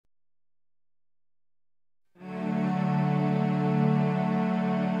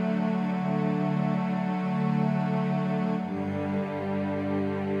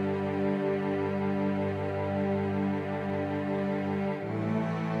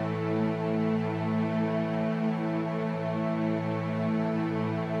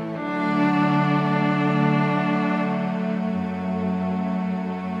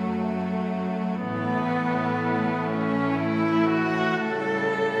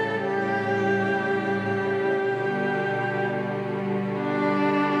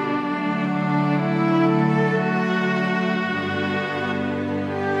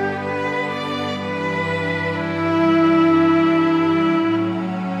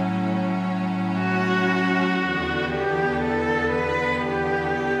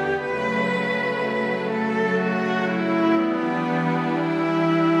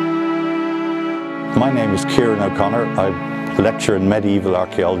My name is Kieran O'Conor. I lecture in medieval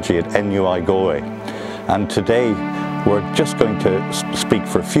archaeology at NUI Galway, and today we're just going to speak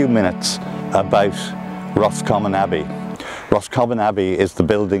for a few minutes about Roscommon Abbey. Roscommon Abbey is the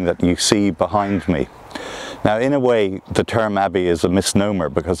building that you see behind me. Now, in a way, the term abbey is a misnomer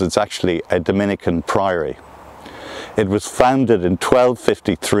because it's actually a Dominican priory. It was founded in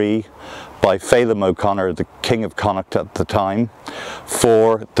 1253 by Felim O'Conor, the King of Connacht at the time,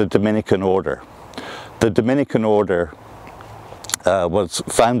 for the Dominican order. The Dominican order was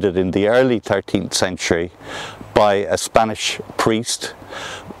founded in the early 13th century by a Spanish priest.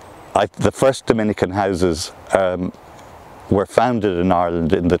 The first Dominican houses were founded in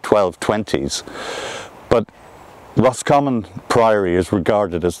Ireland in the 1220s, but Roscommon Priory is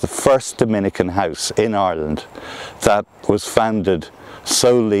regarded as the first Dominican house in Ireland that was founded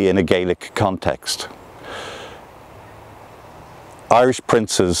solely in a Gaelic context. Irish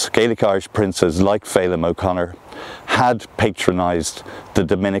princes, Gaelic Irish princes like Felim O'Conor had patronised the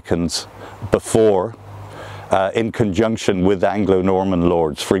Dominicans before in conjunction with Anglo-Norman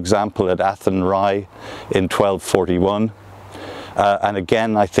lords, for example at Athenry in 1241. And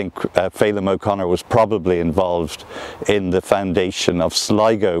again, I think Felim O'Conor was probably involved in the foundation of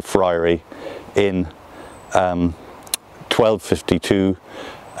Sligo Friary in 1252,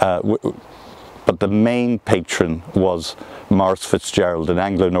 but the main patron was Maurice Fitzgerald, an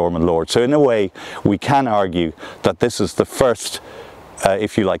Anglo-Norman lord. So in a way, we can argue that this is the first,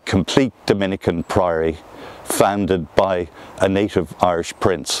 if you like, complete Dominican priory founded by a native Irish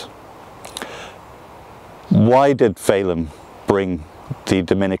prince. Why did Felim bring the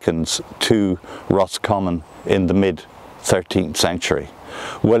Dominicans to Roscommon in the mid-13th century?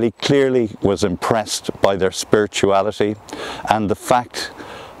 Well, he clearly was impressed by their spirituality and the fact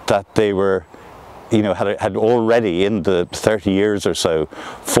that they were, you know, had already in the 30 years or so,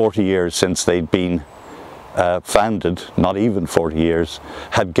 40 years since they'd been founded, not even 40 years,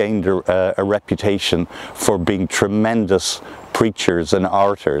 had gained a reputation for being tremendous preachers and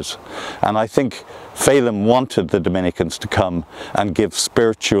orators. And I think Felim wanted the Dominicans to come and give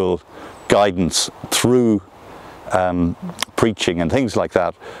spiritual guidance through preaching and things like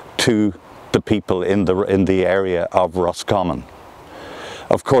that to the people in the area of Roscommon.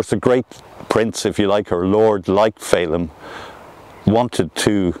 Of course, a great prince, if you like, or lord like Felim, wanted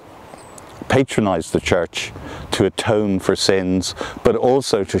to patronise the church to atone for sins, but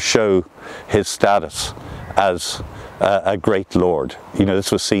also to show his status as a great lord. You know,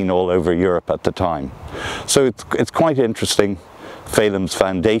 this was seen all over Europe at the time. So it's quite interesting, Felim's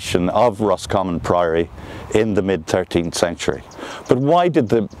foundation of Roscommon Priory in the mid-13th century. But why did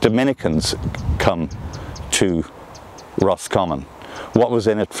the Dominicans come to Roscommon? What was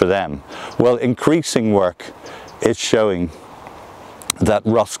in it for them? Well, increasing work is showing that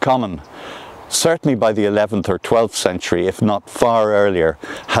Roscommon, certainly by the 11th or 12th century, if not far earlier,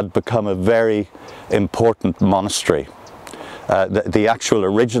 had become a very important monastery. The actual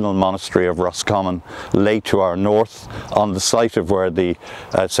original monastery of Roscommon lay to our north on the site of where the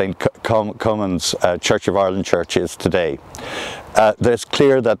St. Cuman's Church of Ireland church is today. It's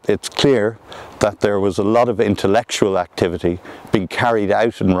clear that there was a lot of intellectual activity being carried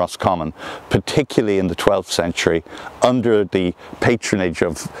out in Roscommon, particularly in the 12th century, under the patronage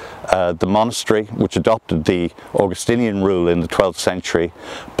of the monastery, which adopted the Augustinian rule in the 12th century,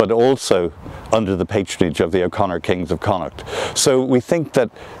 but also under the patronage of the O'Conor kings of Connacht. So we think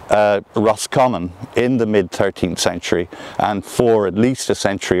that Roscommon in the mid-13th century, and for at least a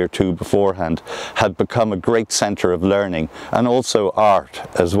century or two beforehand, had become a great centre of learning and also art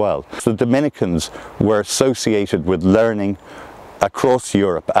as well. The Dominicans were associated with learning across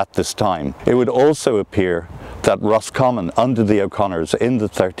Europe at this time. It would also appear that Roscommon, under the O'Conors in the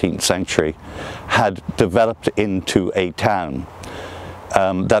 13th century, had developed into a town.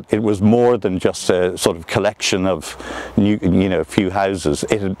 That it was more than just a sort of collection of a few houses.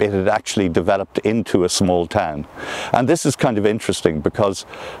 It had actually developed into a small town. And this is kind of interesting because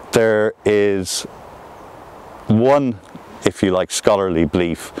there is one, if you like, scholarly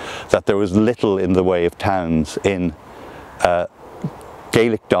belief that there was little in the way of towns in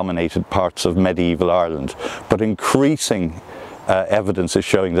Gaelic-dominated parts of medieval Ireland, but increasing evidence is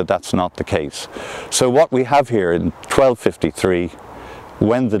showing that that's not the case. So what we have here in 1253,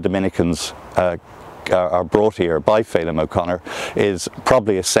 when the Dominicans are brought here by Felim O'Conor, is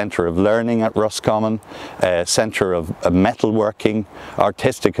probably a centre of learning at Roscommon, a centre of metalworking,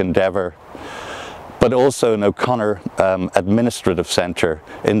 artistic endeavour. but also an O'Conor administrative centre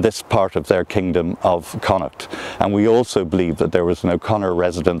in this part of their kingdom of Connacht. And we also believe that there was an O'Conor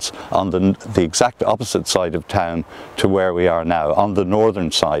residence on the exact opposite side of town to where we are now, on the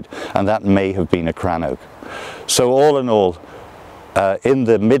northern side, and that may have been a Crannog. So all in all, in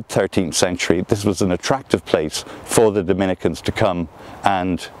the mid-13th century, this was an attractive place for the Dominicans to come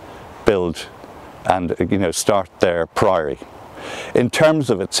and build and start their priory. In terms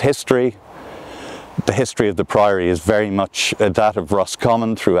of its history, the history of the priory is very much that of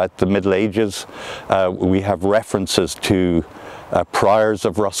Roscommon throughout the Middle Ages. We have references to priors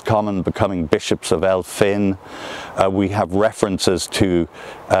of Roscommon becoming bishops of Elphin. We have references to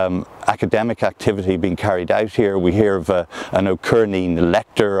academic activity being carried out here. We hear of an O'Conor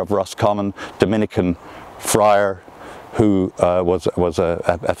lector of Roscommon, Dominican friar, who was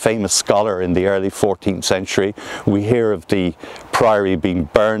a famous scholar in the early 14th century. We hear of the priory being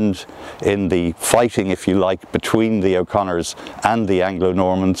burned in the fighting, if you like, between the O'Conors and the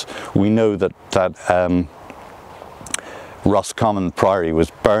Anglo-Normans. We know that Roscommon Priory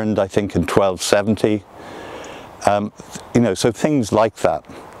was burned, I think, in 1270. So things like that.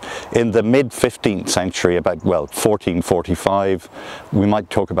 In the mid-15th century, about, 1445, we might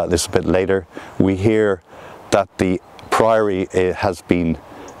talk about this a bit later, we hear that the priory has been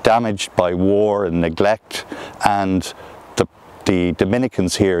damaged by war and neglect, and the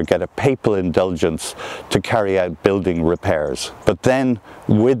Dominicans here get a papal indulgence to carry out building repairs. But then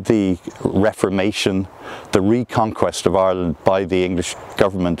with the Reformation, the reconquest of Ireland by the English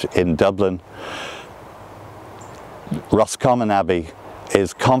government in Dublin, Roscommon Abbey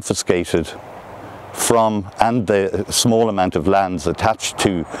is confiscated from, and the small amount of lands attached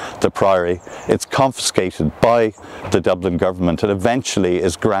to the priory, it's confiscated by the Dublin government and eventually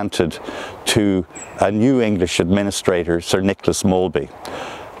is granted to a new English administrator, Sir Nicholas Malby.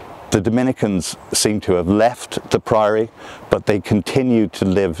 The Dominicans seem to have left the priory, but they continued to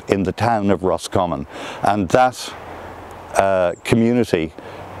live in the town of Roscommon, and that community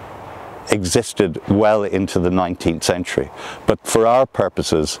existed well into the 19th century. But for our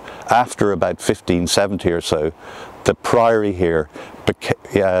purposes, after about 1570 or so, the priory here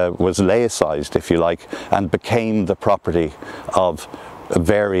was laicized, if you like, and became the property of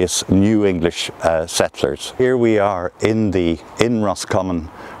various new English settlers. Here we are in Roscommon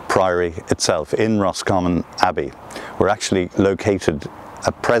Priory itself, in Roscommon Abbey. We're actually located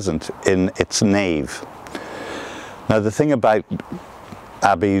at present in its nave. Now the thing about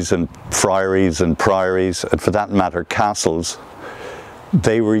abbeys and friaries and priories, and for that matter castles,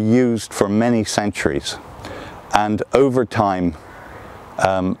 they were used for many centuries, and over time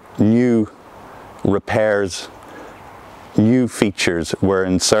new repairs, new features were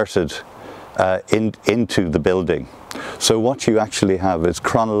inserted into the building. So what you actually have is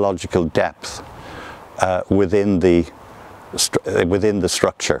chronological depth within the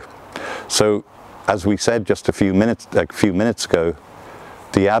structure. So as we said just a few minutes ago,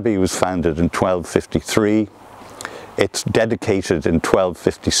 the abbey was founded in 1253. It's dedicated in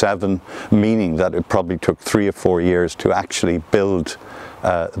 1257, meaning that it probably took 3 or 4 years to actually build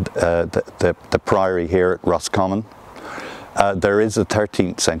the priory here at Roscommon. There is a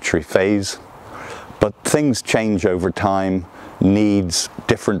 13th century phase, but things change over time, needs,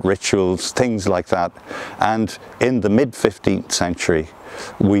 different rituals, things like that. And in the mid-15th century,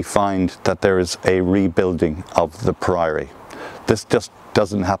 we find that there is a rebuilding of the priory. This just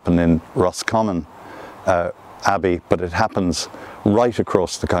doesn't happen in Roscommon Abbey, but it happens right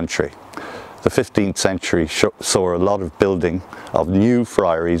across the country. The 15th century saw a lot of building of new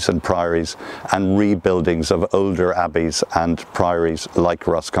friaries and priories and rebuildings of older abbeys and priories like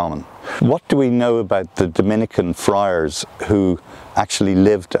Roscommon. What do we know about the Dominican friars who actually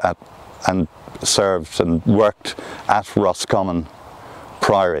lived at and served and worked at Roscommon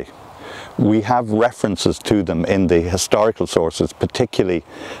Priory? We have references to them in the historical sources, particularly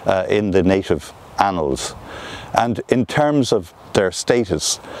in the native annals. And in terms of their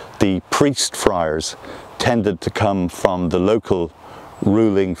status, the priest friars tended to come from the local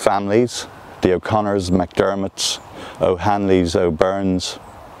ruling families, the O'Conors, MacDermots, O'Hanleys, O'Byrnes,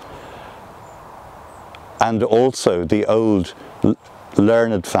 and also the old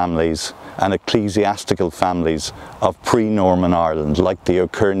learned families and ecclesiastical families of pre-Norman Ireland, like the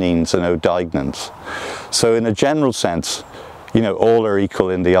O'Conors and O'Dignans. So in a general sense, all are equal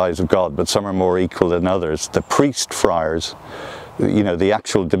in the eyes of God, but some are more equal than others. The priest friars, the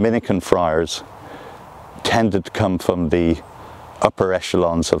actual Dominican friars, tended to come from the upper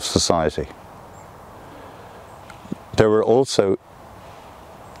echelons of society. There were also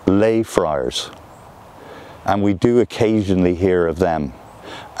lay friars, and we do occasionally hear of them.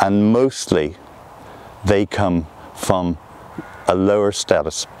 And mostly they come from a lower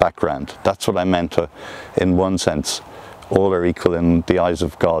status background. That's what I meant in one sense. All are equal in the eyes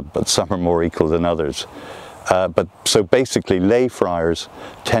of God, but some are more equal than others. So basically lay friars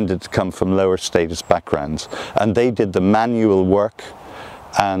tended to come from lower status backgrounds, and they did the manual work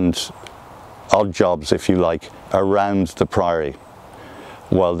and odd jobs, if you like, around the priory,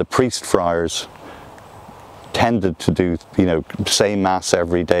 while the priest friars tended to do, say mass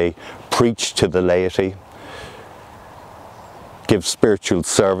every day, preach to the laity, give spiritual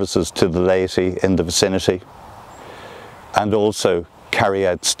services to the laity in the vicinity, and also carry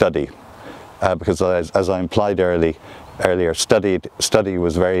out study. Because as I implied earlier, study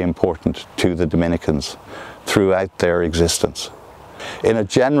was very important to the Dominicans throughout their existence. In a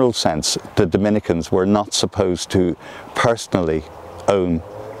general sense, the Dominicans were not supposed to personally own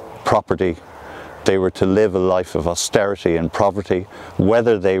property. They were to live a life of austerity and poverty,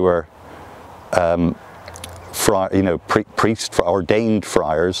 whether they were ordained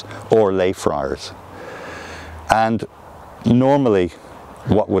friars or lay friars. And normally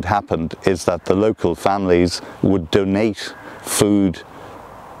what would happen is that the local families would donate food,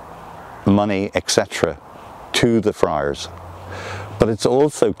 money, etc. to the friars. But it's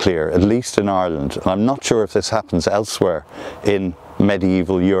also clear, at least in Ireland, and I'm not sure if this happens elsewhere in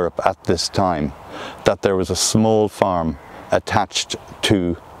medieval Europe at this time, that there was a small farm attached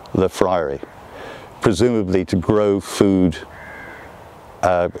to the friary, presumably to grow food,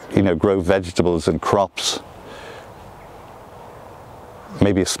 grow vegetables and crops,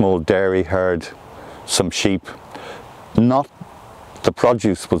 maybe a small dairy herd, some sheep. The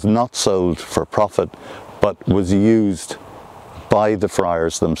produce was not sold for profit, but was used by the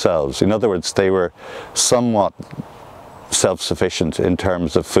friars themselves. In other words, they were somewhat self-sufficient in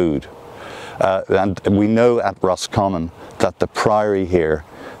terms of food. And we know at Roscommon that the priory here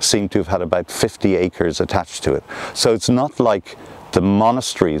seemed to have had about 50 acres attached to it. So it's not like the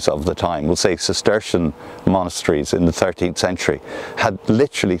monasteries of the time, we'll say Cistercian monasteries in the 13th century, had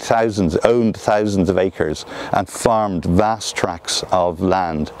literally owned thousands of acres and farmed vast tracts of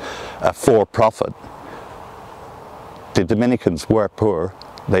land for profit. The Dominicans were poor,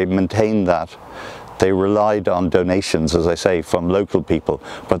 they maintained that. They relied on donations, as I say, from local people,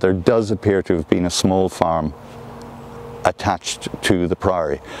 but there does appear to have been a small farm attached to the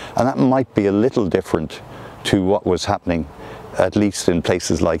priory. And that might be a little different to what was happening, at least in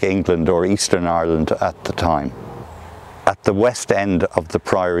places like England or Eastern Ireland at the time. At the west end of the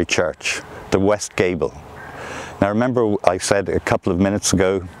priory church, the west gable. Now remember I said a couple of minutes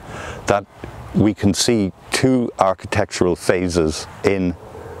ago that we can see two architectural phases in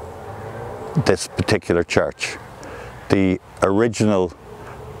this particular church. The original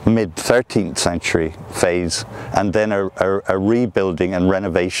mid-13th century phase, and then a rebuilding and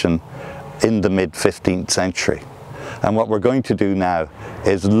renovation in the mid-15th century. And what we're going to do now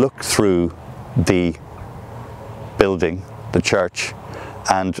is look through the building, the church,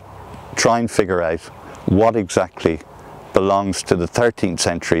 and try and figure out what exactly belongs to the 13th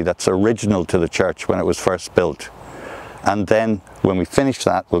century that's original to the church when it was first built. And then when we finish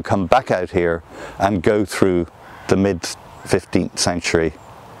that, we'll come back out here and go through the mid-15th century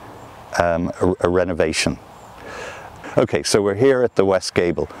a renovation. Okay, so we're here at the west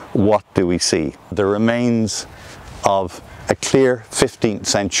gable. What do we see? The remains of a clear 15th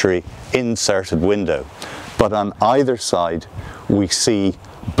century inserted window, but on either side we see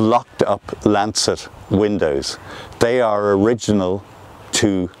blocked up lancet windows. They are original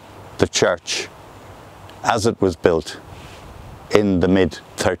to the church as it was built in the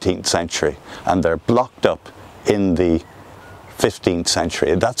mid-13th century, and they're blocked up in the 15th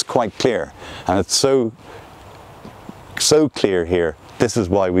century. That's quite clear, and it's so clear here. This is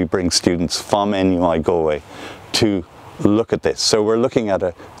why we bring students from NUI Galway to look at this. So we're looking at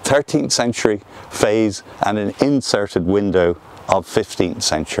a 13th century phase and an inserted window of 15th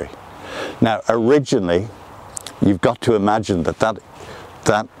century. Now originally, you've got to imagine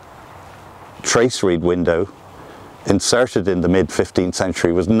that trace reed window inserted in the mid-15th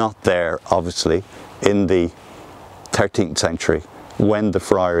century was not there, obviously, in the 13th century when the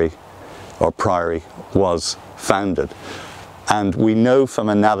friary or priory was founded. And we know from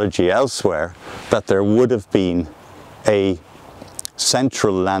analogy elsewhere that there would have been a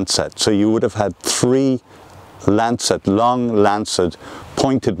central lancet. So you would have had three long lancet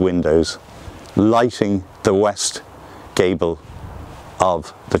pointed windows lighting the west gable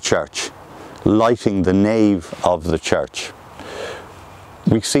of the church, lighting the nave of the church.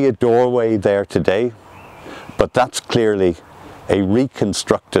 We see a doorway there today, but that's clearly a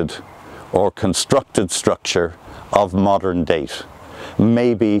reconstructed or constructed structure of modern date,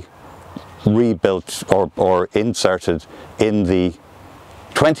 maybe rebuilt or inserted in the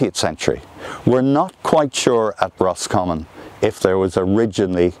 20th century. We're not quite sure at Roscommon if there was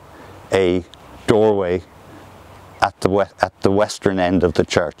originally a doorway at the western end of the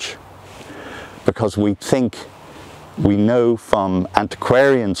church, because we know from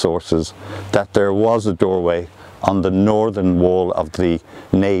antiquarian sources that there was a doorway on the northern wall of the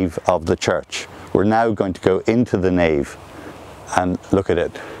nave of the church. We're now going to go into the nave and look at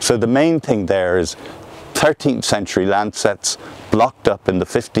it. So the main thing there is 13th century lancets blocked up in the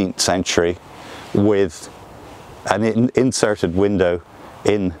 15th century with an inserted window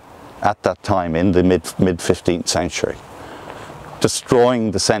in at that time in the mid 15th century,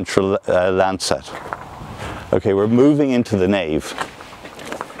 destroying the central lancet. Okay, we're moving into the nave.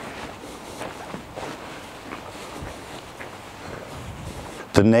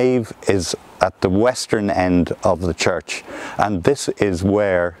 The nave is at the western end of the church, and this is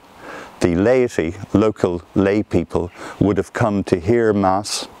where the laity, local lay people, would have come to hear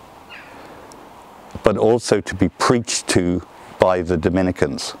Mass, but also to be preached to by the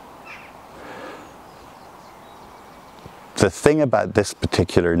Dominicans. The thing about this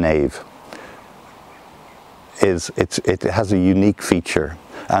particular nave is it has a unique feature,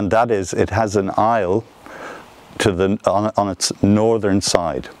 and that is it has an aisle to on its northern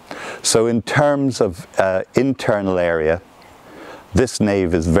side. So in terms of internal area, this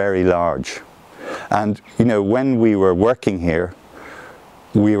nave is very large. And you know, when we were working here,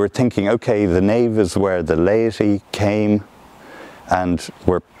 we were thinking, okay, the nave is where the laity came, and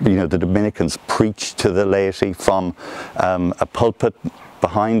where, you know, the Dominicans preached to the laity from a pulpit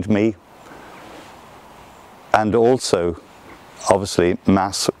behind me, and also obviously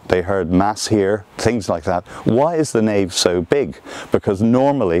Mass, they heard Mass here, things like that. Why is the nave so big? Because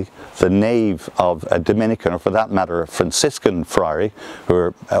normally the nave of a Dominican, or for that matter a Franciscan friary, who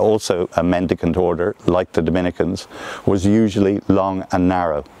are also a mendicant order like the Dominicans, was usually long and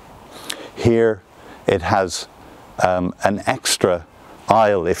narrow. Here it has an extra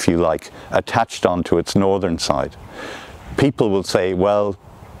aisle, if you like, attached onto its northern side. People will say, well,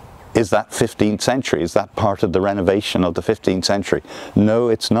 is that 15th century? Is that part of the renovation of the 15th century? No,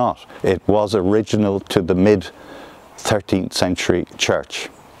 it's not. It was original to the mid 13th century church.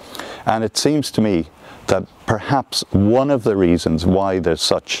 And it seems to me that perhaps one of the reasons why there's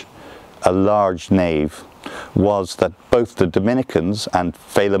such a large nave was that both the Dominicans and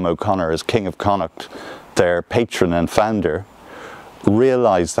Felim O'Conor, as King of Connacht, their patron and founder,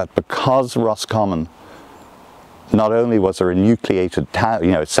 realised that because Roscommon, not only was there a nucleated town,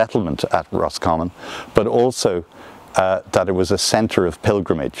 you know, settlement at Roscommon, but also that it was a centre of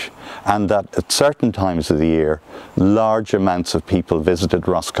pilgrimage, and that at certain times of the year, large amounts of people visited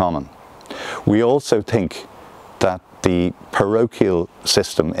Roscommon. We also think that the parochial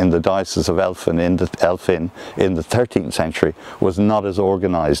system in the Diocese of Elphin in the 13th century was not as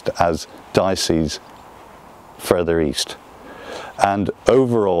organised as dioceses further east. And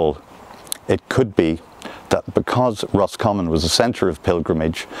overall, it could be that because Roscommon was a centre of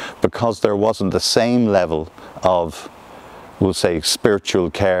pilgrimage, because there wasn't the same level of, we'll say,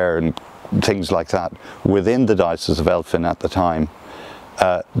 spiritual care and things like that within the Diocese of Elphin at the time,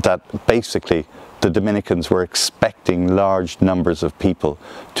 that basically the Dominicans were expecting large numbers of people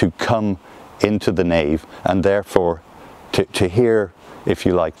to come into the nave, and therefore to hear, if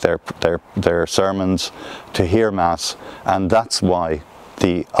you like, their sermons, to hear Mass, and that's why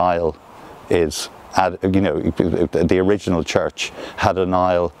the aisle is, you know, the original church had an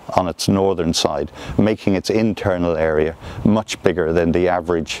aisle on its northern side, making its internal area much bigger than the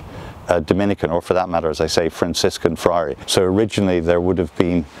average Dominican, or for that matter, as I say, Franciscan friary. So originally there would have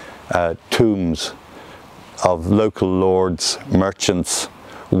been tombs of local lords, merchants,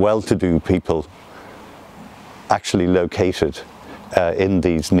 well-to-do people actually located in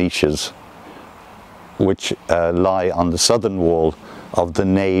these niches, which lie on the southern wall of the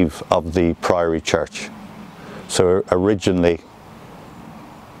nave of the priory church. So originally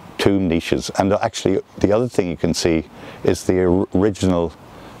tomb niches. And actually the other thing you can see is the original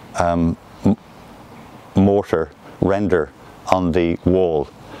mortar render on the wall,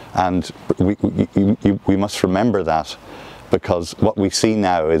 and we must remember that, because what we see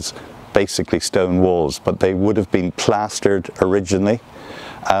now is basically stone walls, but they would have been plastered originally,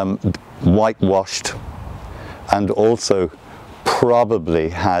 whitewashed, and also probably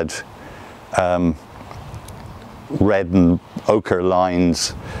had red and ochre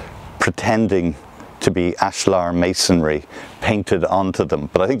lines pretending to be ashlar masonry painted onto them.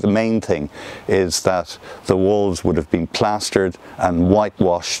 But I think the main thing is that the walls would have been plastered and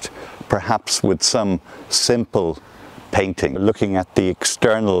whitewashed, perhaps with some simple painting, looking at the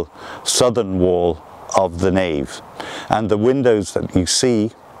external southern wall of the nave. And the windows that you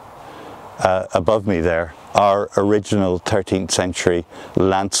see above me there are original 13th century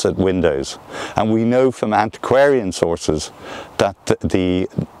lancet windows. And we know from antiquarian sources that the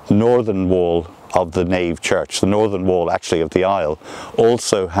northern wall of the nave church, the northern wall actually of the aisle,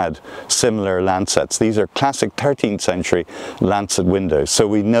 also had similar lancets. These are classic 13th century lancet windows. So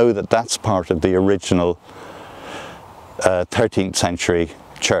we know that that's part of the original 13th century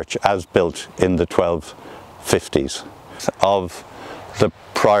church as built in the 1250s of the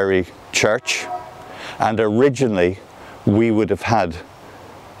priory church. And originally we would have had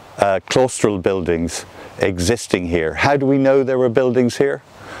claustral buildings existing here. How do we know there were buildings here?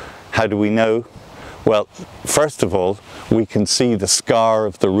 How do we know? Well, first of all, we can see the scar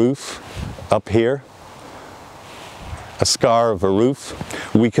of the roof up here, a scar of a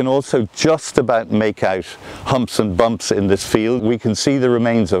roof. We can also just about make out humps and bumps in this field. We can see the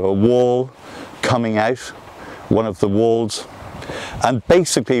remains of a wall coming out, one of the walls. And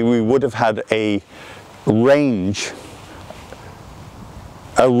basically we would have had a range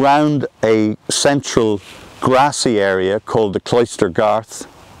around a central grassy area called the Cloister Garth,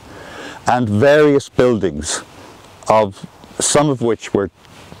 and various buildings, of some of which were,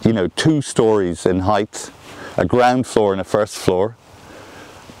 2 stories in height, a ground floor and a first floor.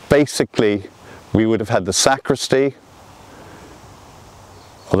 Basically, we would have had the sacristy,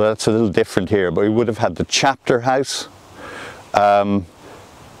 although that's a little different here, but we would have had the chapter house on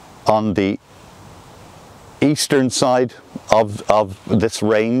the eastern side of this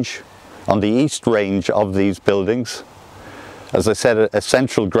range, on the east range of these buildings. As I said, a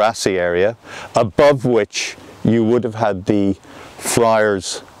central grassy area, above which you would have had the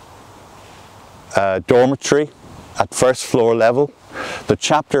friars' dormitory at first floor level. The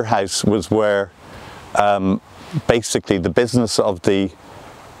chapter house was where basically the business of the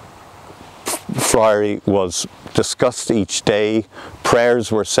friary was discussed each day, prayers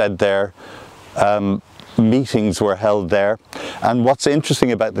were said there, meetings were held there. And what's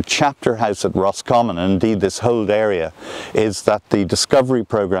interesting about the chapter house at Roscommon, and indeed this whole area, is that the discovery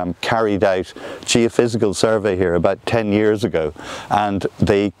program carried out geophysical survey here about 10 years ago, and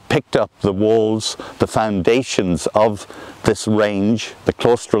they picked up the walls, the foundations of this range, the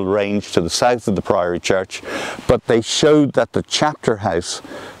claustral range to the south of the priory church, but they showed that the chapter house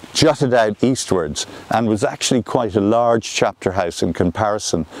jutted out eastwards and was actually quite a large chapter house in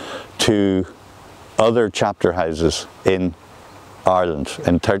comparison to other chapter houses in Ireland,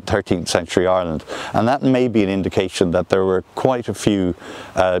 in 13th century Ireland. And that may be an indication that there were quite a few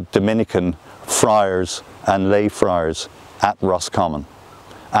Dominican friars and lay friars at Roscommon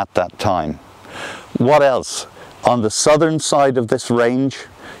at that time. What else? On the southern side of this range,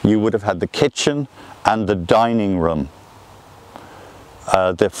 you would have had the kitchen and the dining room,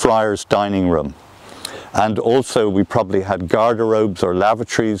 the friars' dining room. And also we probably had garderobes or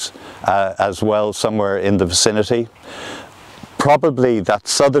lavatories as well somewhere in the vicinity. Probably that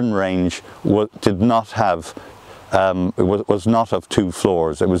southern range did not have, was not of 2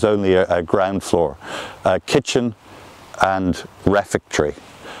 floors, it was only a ground floor. Kitchen and refectory,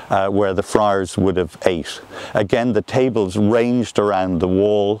 where the friars would have ate. Again, the tables ranged around the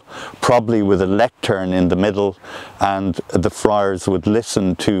wall, probably with a lectern in the middle, and the friars would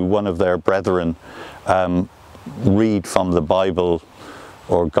listen to one of their brethren read from the Bible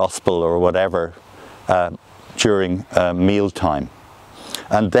or Gospel or whatever during mealtime.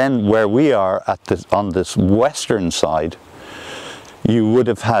 And then where we are at this, on this western side, you would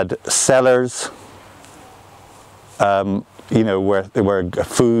have had cellars, where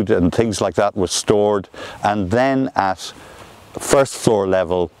food and things like that was stored, and then at first floor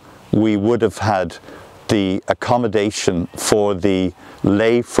level we would have had the accommodation for the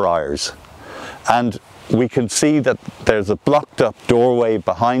lay friars. And we can see that there's a blocked up doorway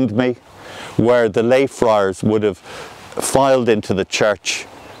behind me where the lay friars would have filed into the church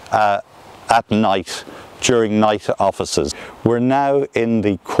at night during night offices. We're now in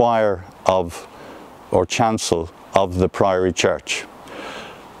the choir of, or chancel of, the priory church.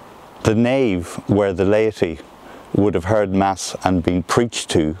 The nave, where the laity would have heard mass and been preached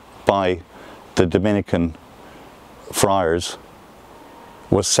to by the Dominican friars,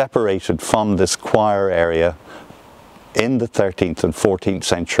 was separated from this choir area in the 13th and 14th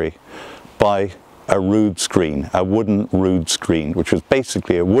century by a rood screen, a wooden rood screen, which was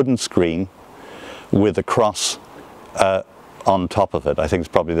basically a wooden screen with a cross on top of it. I think it's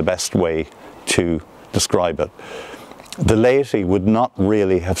probably the best way to describe it. The laity would not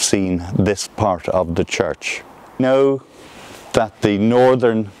really have seen this part of the church. We know that the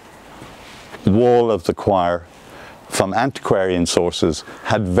northern wall of the choir from antiquarian sources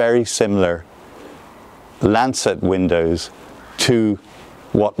had very similar lancet windows to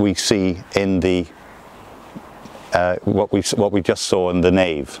what we see in the what we just saw in the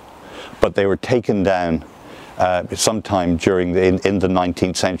nave, but they were taken down sometime during in the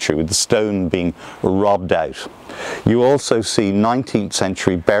 19th century, with the stone being robbed out. You also see 19th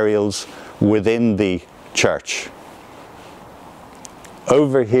century burials within the church.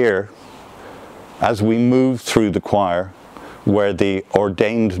 Over here, as we move through the choir, where the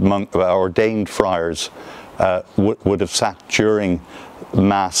ordained friars would have sat during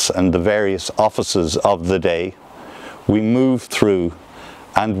Mass and the various offices of the day, we move through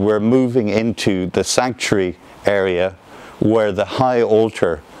and we're moving into the sanctuary area where the high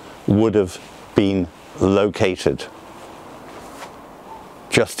altar would have been located.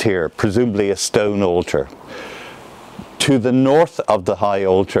 Just here, presumably a stone altar. To the north of the high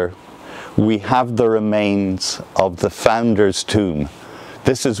altar, we have the remains of the founder's tomb.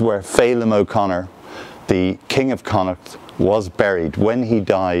 This is where Felim O'Conor, the King of Connacht, was buried when he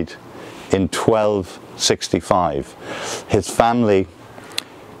died in 1265. His family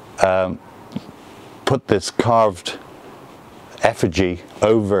put this carved effigy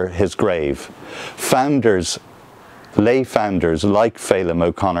over his grave. Lay founders like Felim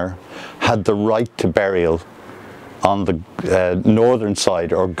O'Conor had the right to burial on the northern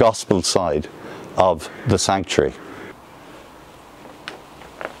side or gospel side of the sanctuary.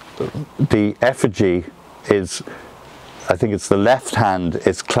 The effigy is, I think it's the left hand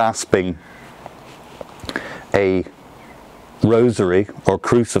is clasping a rosary or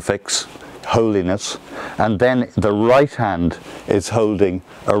crucifix, holiness, and then the right hand is holding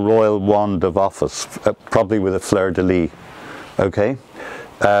a royal wand of office, probably with a fleur-de-lis. Okay?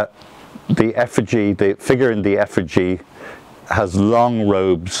 The effigy, the figure in the effigy has long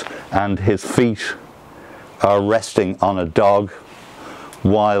robes and his feet are resting on a dog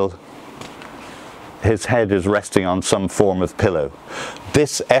while his head is resting on some form of pillow.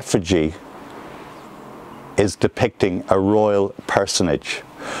 This effigy is depicting a royal personage.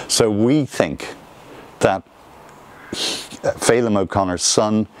 So we think that Felim O'Conor's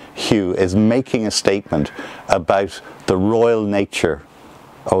son Hugh is making a statement about the royal nature,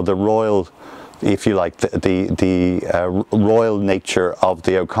 or the royal, if you like, the royal nature of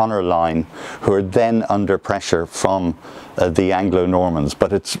the O'Conor line, who are then under pressure from the Anglo-Normans.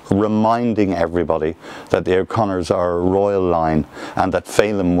 But it's reminding everybody that the O'Conors are a royal line and that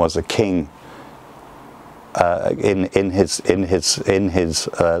Felim was a king in his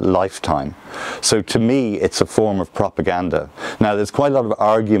lifetime. So to me, it's a form of propaganda. Now, there's quite a lot of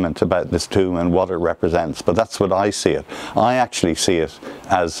argument about this tomb and what it represents, but that's what I see it. I actually see it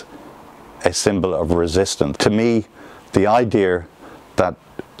as a symbol of resistance. To me, the idea that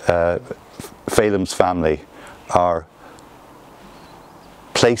Felim's family are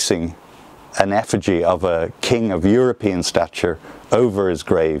placing an effigy of a king of European stature over his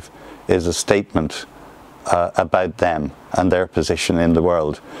grave is a statement about them and their position in the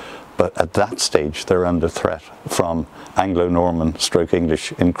world. But at that stage, they're under threat from Anglo-Norman /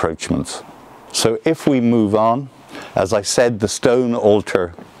 English encroachments. So if we move on, as I said, the stone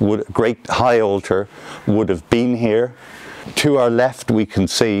altar, great high altar, would have been here. To our left, we can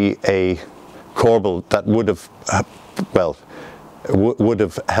see a corbel that would have, would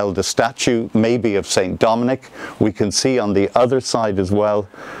have held a statue, maybe of St. Dominic. We can see on the other side as well,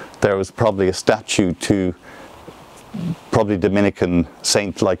 there was probably a statue to probably Dominican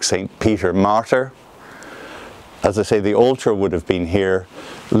saint like St. Peter Martyr. As I say, the altar would have been here,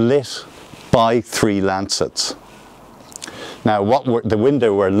 lit by 3 lancets. Now, the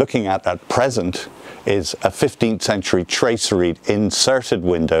window we're looking at present is a 15th century traceried inserted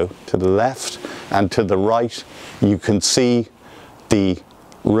window to the left, and to the right you can see the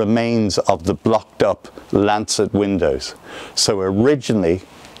remains of the blocked up lancet windows. So originally,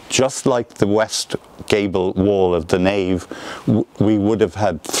 just like the west gable wall of the nave, we would have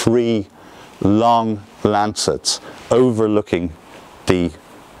had 3 long lancets overlooking the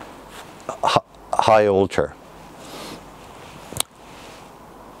high altar.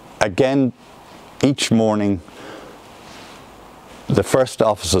 Again, each morning, the first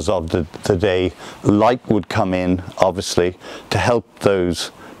offices of the day, light would come in, obviously, to help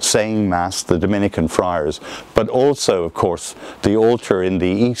those saying Mass, the Dominican friars, but also, of course, the altar in the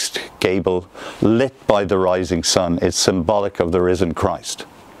east gable, lit by the rising sun, is symbolic of the risen Christ.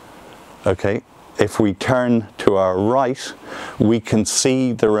 Okay, if we turn to our right, we can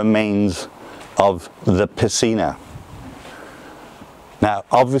see the remains of the piscina. Now,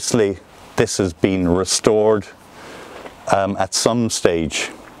 obviously, this has been restored at some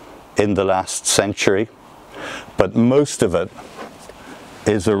stage in the last century. but most of it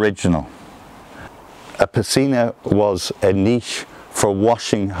is original. A piscina was a niche for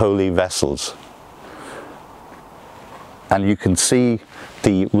washing holy vessels. And you can see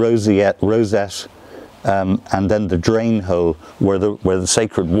the rosette and then the drain hole where the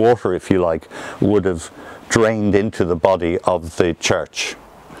sacred water, if you like, would have drained into the body of the church.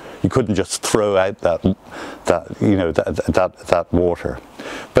 You couldn't just throw out that water.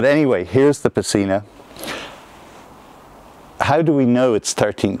 But anyway, here's the piscina. How do we know it's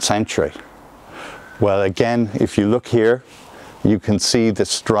 13th century? Well, again, if you look here, you can see the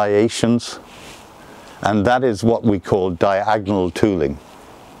striations, and that is what we call diagonal tooling.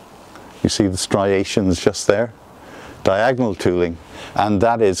 You see the striations just there? Diagonal tooling, and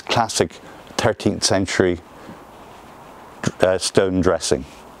that is classic 13th century stone dressing.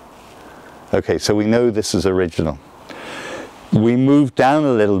 Okay, so we know this is original. We move down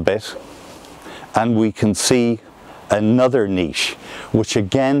a little bit and we can see another niche, which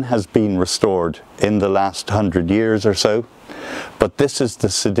again has been restored in the last 100 years or so. But this is the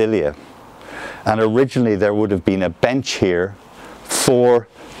sedilia. And originally there would have been a bench here for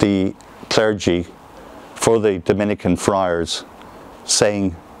the clergy, for the Dominican friars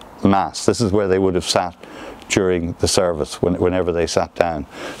saying Mass. This is where they would have sat during the service, whenever they sat down.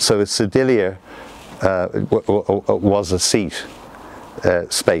 So the sedilia was a seat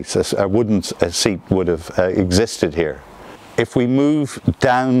space. A wooden seat would have existed here. If we move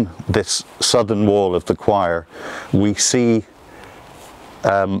down this southern wall of the choir, we see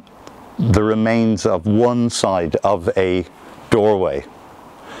the remains of one side of a doorway,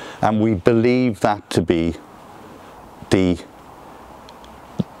 and we believe that to be the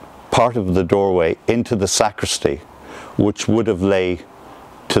part of the doorway into the sacristy, which would have lay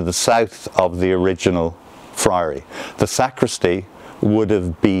to the south of the original friary. The sacristy would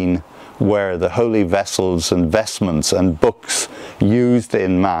have been where the holy vessels and vestments and books used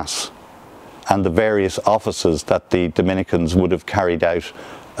in Mass and the various offices that the Dominicans would have carried out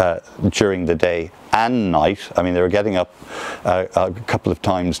during the day and night. I mean, they were getting up a couple of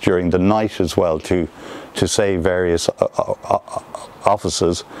times during the night as well to say various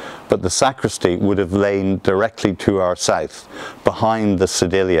offices, but the sacristy would have lain directly to our south, behind the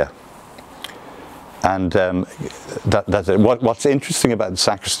sedilia. And that's it. What's interesting about the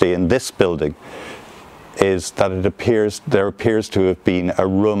sacristy in this building is that there appears to have been a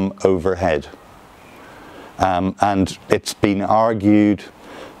room overhead, and it's been argued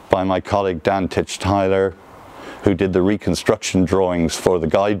by my colleague Dan Titch-Tyler, who did the reconstruction drawings for the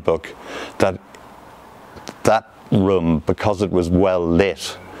guidebook, that room, because it was well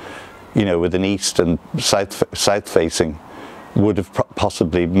lit, you know, with an east and south facing, would have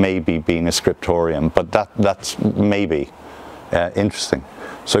possibly maybe been a scriptorium, but that's maybe interesting.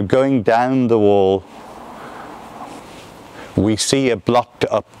 So going down the wall, we see a blocked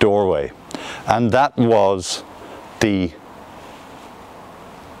up doorway, and that was the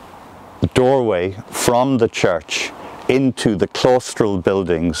doorway from the church into the claustral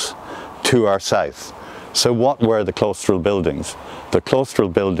buildings to our south. So what were the claustral buildings? The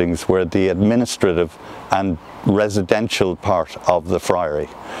claustral buildings were the administrative and residential part of the friary.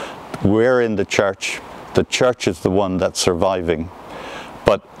 We're in the church is the one that's surviving,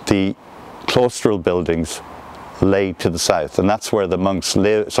 but the claustral buildings lay to the south, and that's where the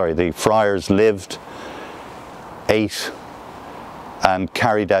the friars lived, ate, and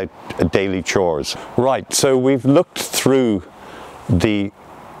carried out daily chores. Right, so we've looked through the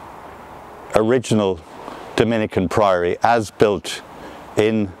original Dominican priory as built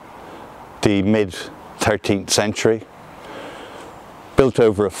in the mid-13th century, built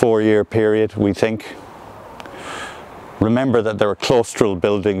over a 4-year period, we think. Remember that there are claustral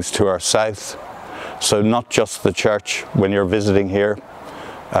buildings to our south, so not just the church when you're visiting here,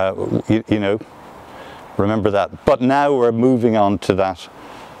 you know, remember that. But now we're moving on to that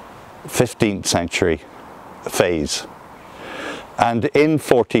 15th century phase. And in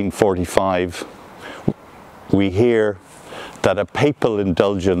 1445, we hear that a papal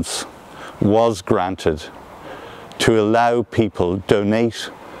indulgence was granted to allow people donate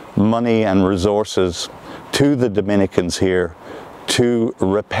money and resources to the Dominicans here to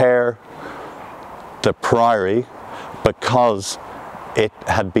repair the priory because it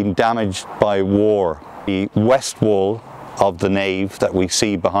had been damaged by war. The west wall of the nave that we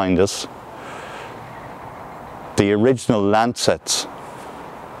see behind us, the original lancets,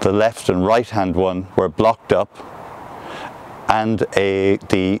 the left and right hand one, were blocked up, and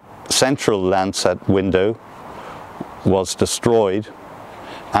the central lancet window was destroyed,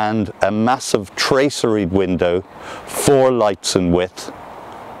 and a massive traceried window, 4 lights in width,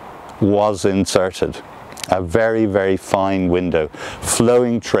 was inserted. A very, very fine window,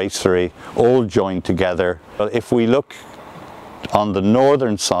 flowing tracery, all joined together. But if we look on the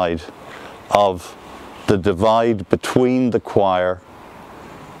northern side of the divide between the choir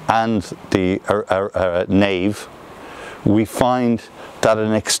and the nave, we find that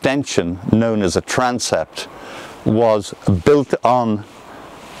an extension known as a transept was built on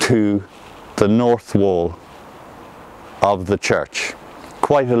to the north wall of the church.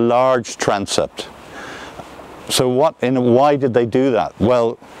 Quite a large transept. So why did they do that?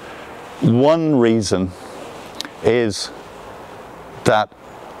 Well, one reason is that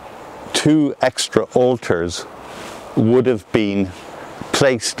 2 extra altars would have been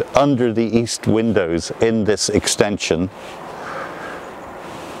placed under the east windows in this extension,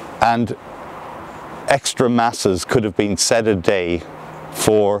 and extra masses could have been said a day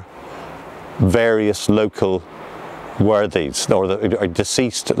for various local worthies, or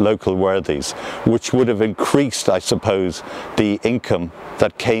deceased local worthies, which would have increased, I suppose, the income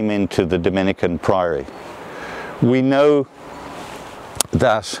that came into the Dominican priory. We know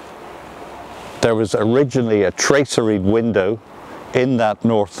that there was originally a traceried window in that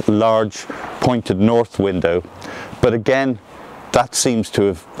large pointed north window, but again that seems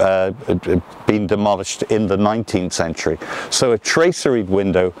to have been demolished in the 19th century. So a traceried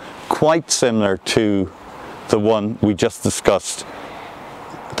window quite similar to the one we just discussed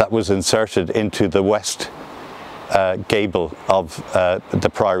that was inserted into the west gable of the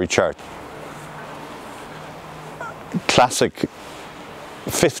priory church. Classic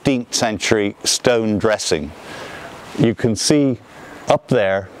 15th century stone dressing. You can see up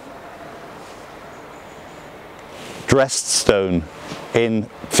there dressed stone in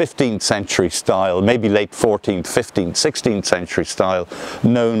 15th century style, maybe late 14th, 15th, 16th century style,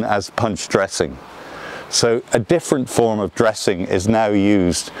 known as punch dressing. So a different form of dressing is now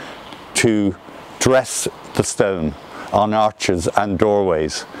used to dress the stone on arches and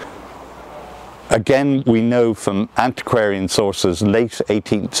doorways. Again, we know from antiquarian sources, late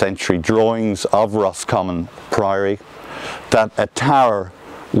 18th century drawings of Roscommon Priory, that a tower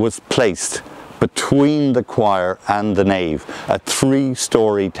was placed between the choir and the nave, a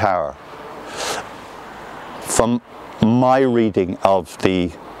 3-story tower. From my reading of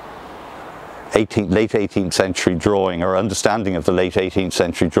the late 18th century drawing, or understanding of the late 18th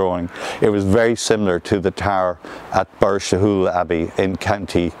century drawing, it was very similar to the tower at Roscommon Abbey in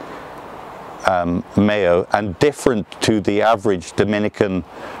County Mayo, and different to the average Dominican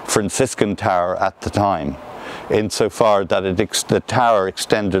Franciscan tower at the time, insofar that the tower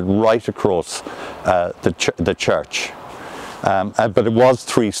extended right across the church. But it was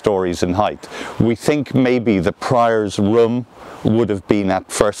 3 stories in height. We think maybe the prior's room would have been at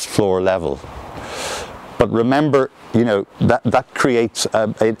first floor level. But remember, you know, that creates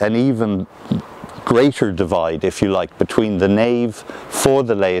an even greater divide, if you like, between the nave for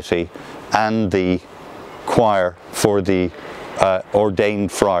the laity and the choir for the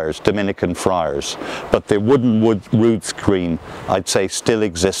ordained friars, Dominican friars. But the wooden rood screen, I'd say, still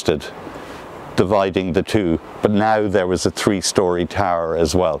existed, dividing the two, but now there was a 3-story tower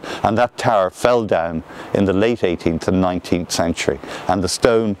as well, and that tower fell down in the late 18th and 19th century, and the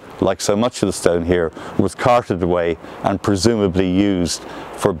stone, like so much of the stone here, was carted away and presumably used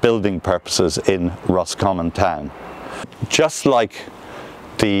for building purposes in Roscommon town. Just like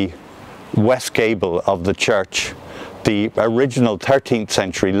the west gable of the church, the original 13th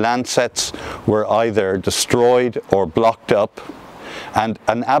century lancets were either destroyed or blocked up, and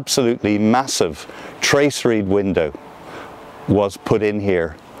an absolutely massive traceried window was put in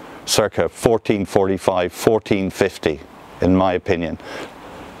here circa 1445, 1450, in my opinion.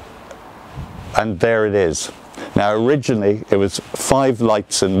 And there it is. Now originally it was 5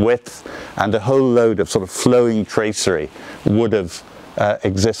 lights in width, and a whole load of sort of flowing tracery would have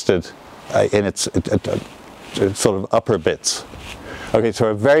existed in its sort of upper bits. Okay, so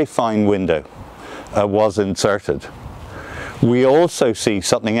a very fine window was inserted. We also see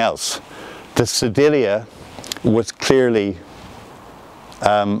something else. The sedilia was clearly,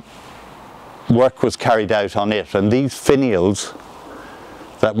 work was carried out on it, and these finials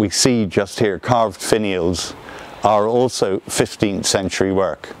that we see just here, carved finials, are also 15th century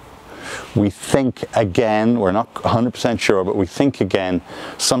work. We think again, we're not 100% sure, but we think again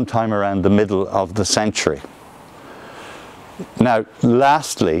sometime around the middle of the century. Now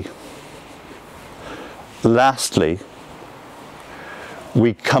lastly,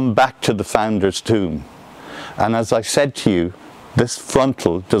 we come back to the founder's tomb, and as I said to you, this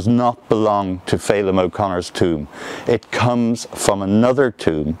frontal does not belong to Felim O'Conor's tomb. It comes from another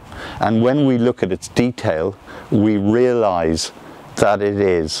tomb, and when we look at its detail, we realise that it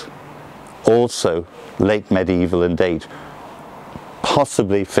is also late medieval in date,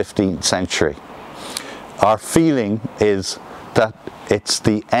 possibly 15th century. Our feeling is that it's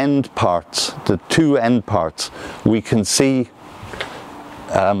the end parts, the two end parts, we can see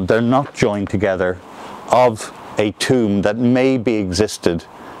they're not joined together, of a tomb that maybe existed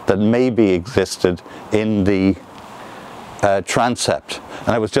in the transept,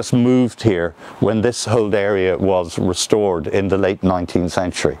 and it was just moved here when this whole area was restored in the late 19th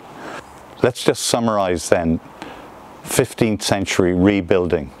century. Let's just summarize then 15th century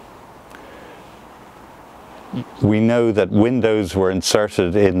rebuilding. We know that windows were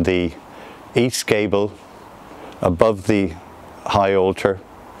inserted in the east gable above the high altar,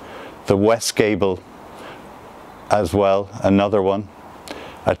 the west gable as well, another one.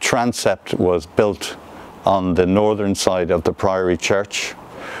 A transept was built on the northern side of the priory church.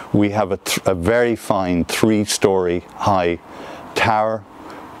 We have a very fine 3-story high tower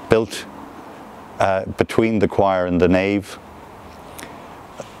built between the choir and the nave.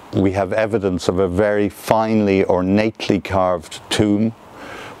 We have evidence of a very finely, ornately carved tomb,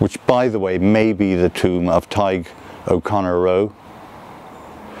 which, by the way, may be the tomb of Tig O'Conor Rowe.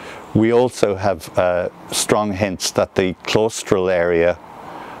 We also have strong hints that the claustral area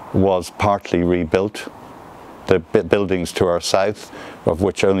was partly rebuilt. The buildings to our south, of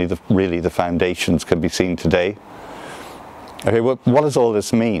which only really the foundations can be seen today. Okay, what does all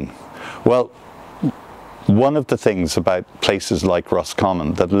this mean? Well, one of the things about places like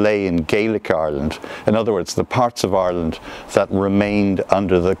Roscommon that lay in Gaelic Ireland, in other words, the parts of Ireland that remained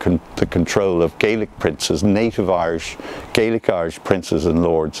under the control of Gaelic princes, native Irish, Gaelic Irish princes and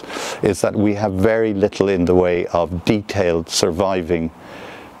lords, is that we have very little in the way of detailed surviving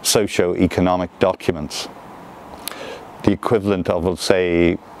socio-economic documents. The equivalent of, we'll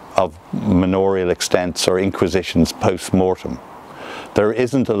say, of manorial extents or inquisitions post-mortem. There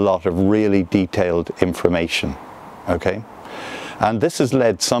isn't a lot of really detailed information, okay? And this has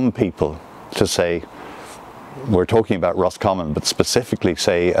led some people to say, we're talking about Roscommon, but specifically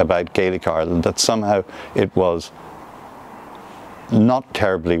say about Gaelic Ireland, that somehow it was not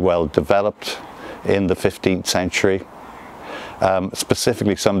terribly well developed in the 15th century.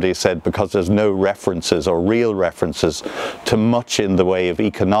 Specifically, somebody said because there's no references or real references to much in the way of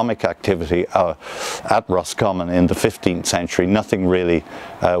economic activity at Roscommon in the 15th century, nothing really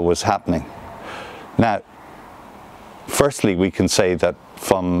was happening. Now, firstly, we can say that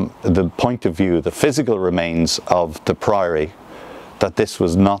from the point of view, the physical remains of the priory, that this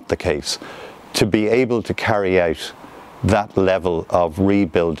was not the case. To be able to carry out that level of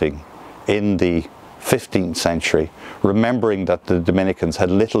rebuilding in the 15th century, remembering that the Dominicans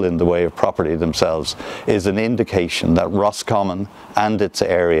had little in the way of property themselves, is an indication that Roscommon and its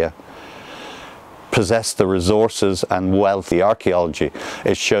area possessed the resources and wealth. The archaeology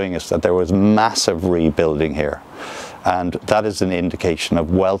is showing us that there was massive rebuilding here, and that is an indication of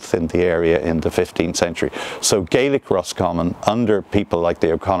wealth in the area in the 15th century. So Gaelic Roscommon, under people like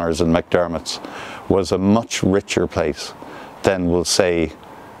the O'Conors and McDermotts, was a much richer place than, we'll say,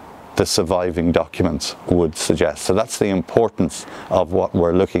 the surviving documents would suggest. So that's the importance of what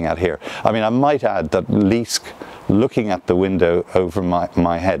we're looking at here. I mean, I might add that Leask, looking at the window over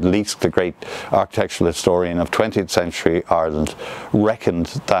my head, Leask, the great architectural historian of 20th century Ireland, reckoned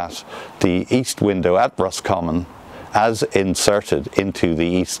that the east window at Roscommon, as inserted into the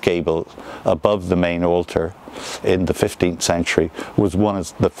east gable above the main altar in the 15th century, was one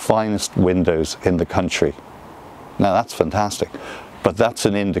of the finest windows in the country. Now that's fantastic. But that's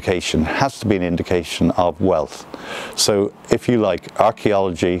an indication, has to be an indication of wealth. So if you like,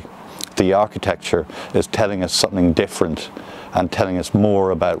 archaeology, the architecture is telling us something different and telling us more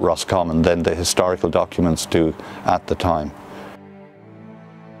about Roscommon than the historical documents do at the time.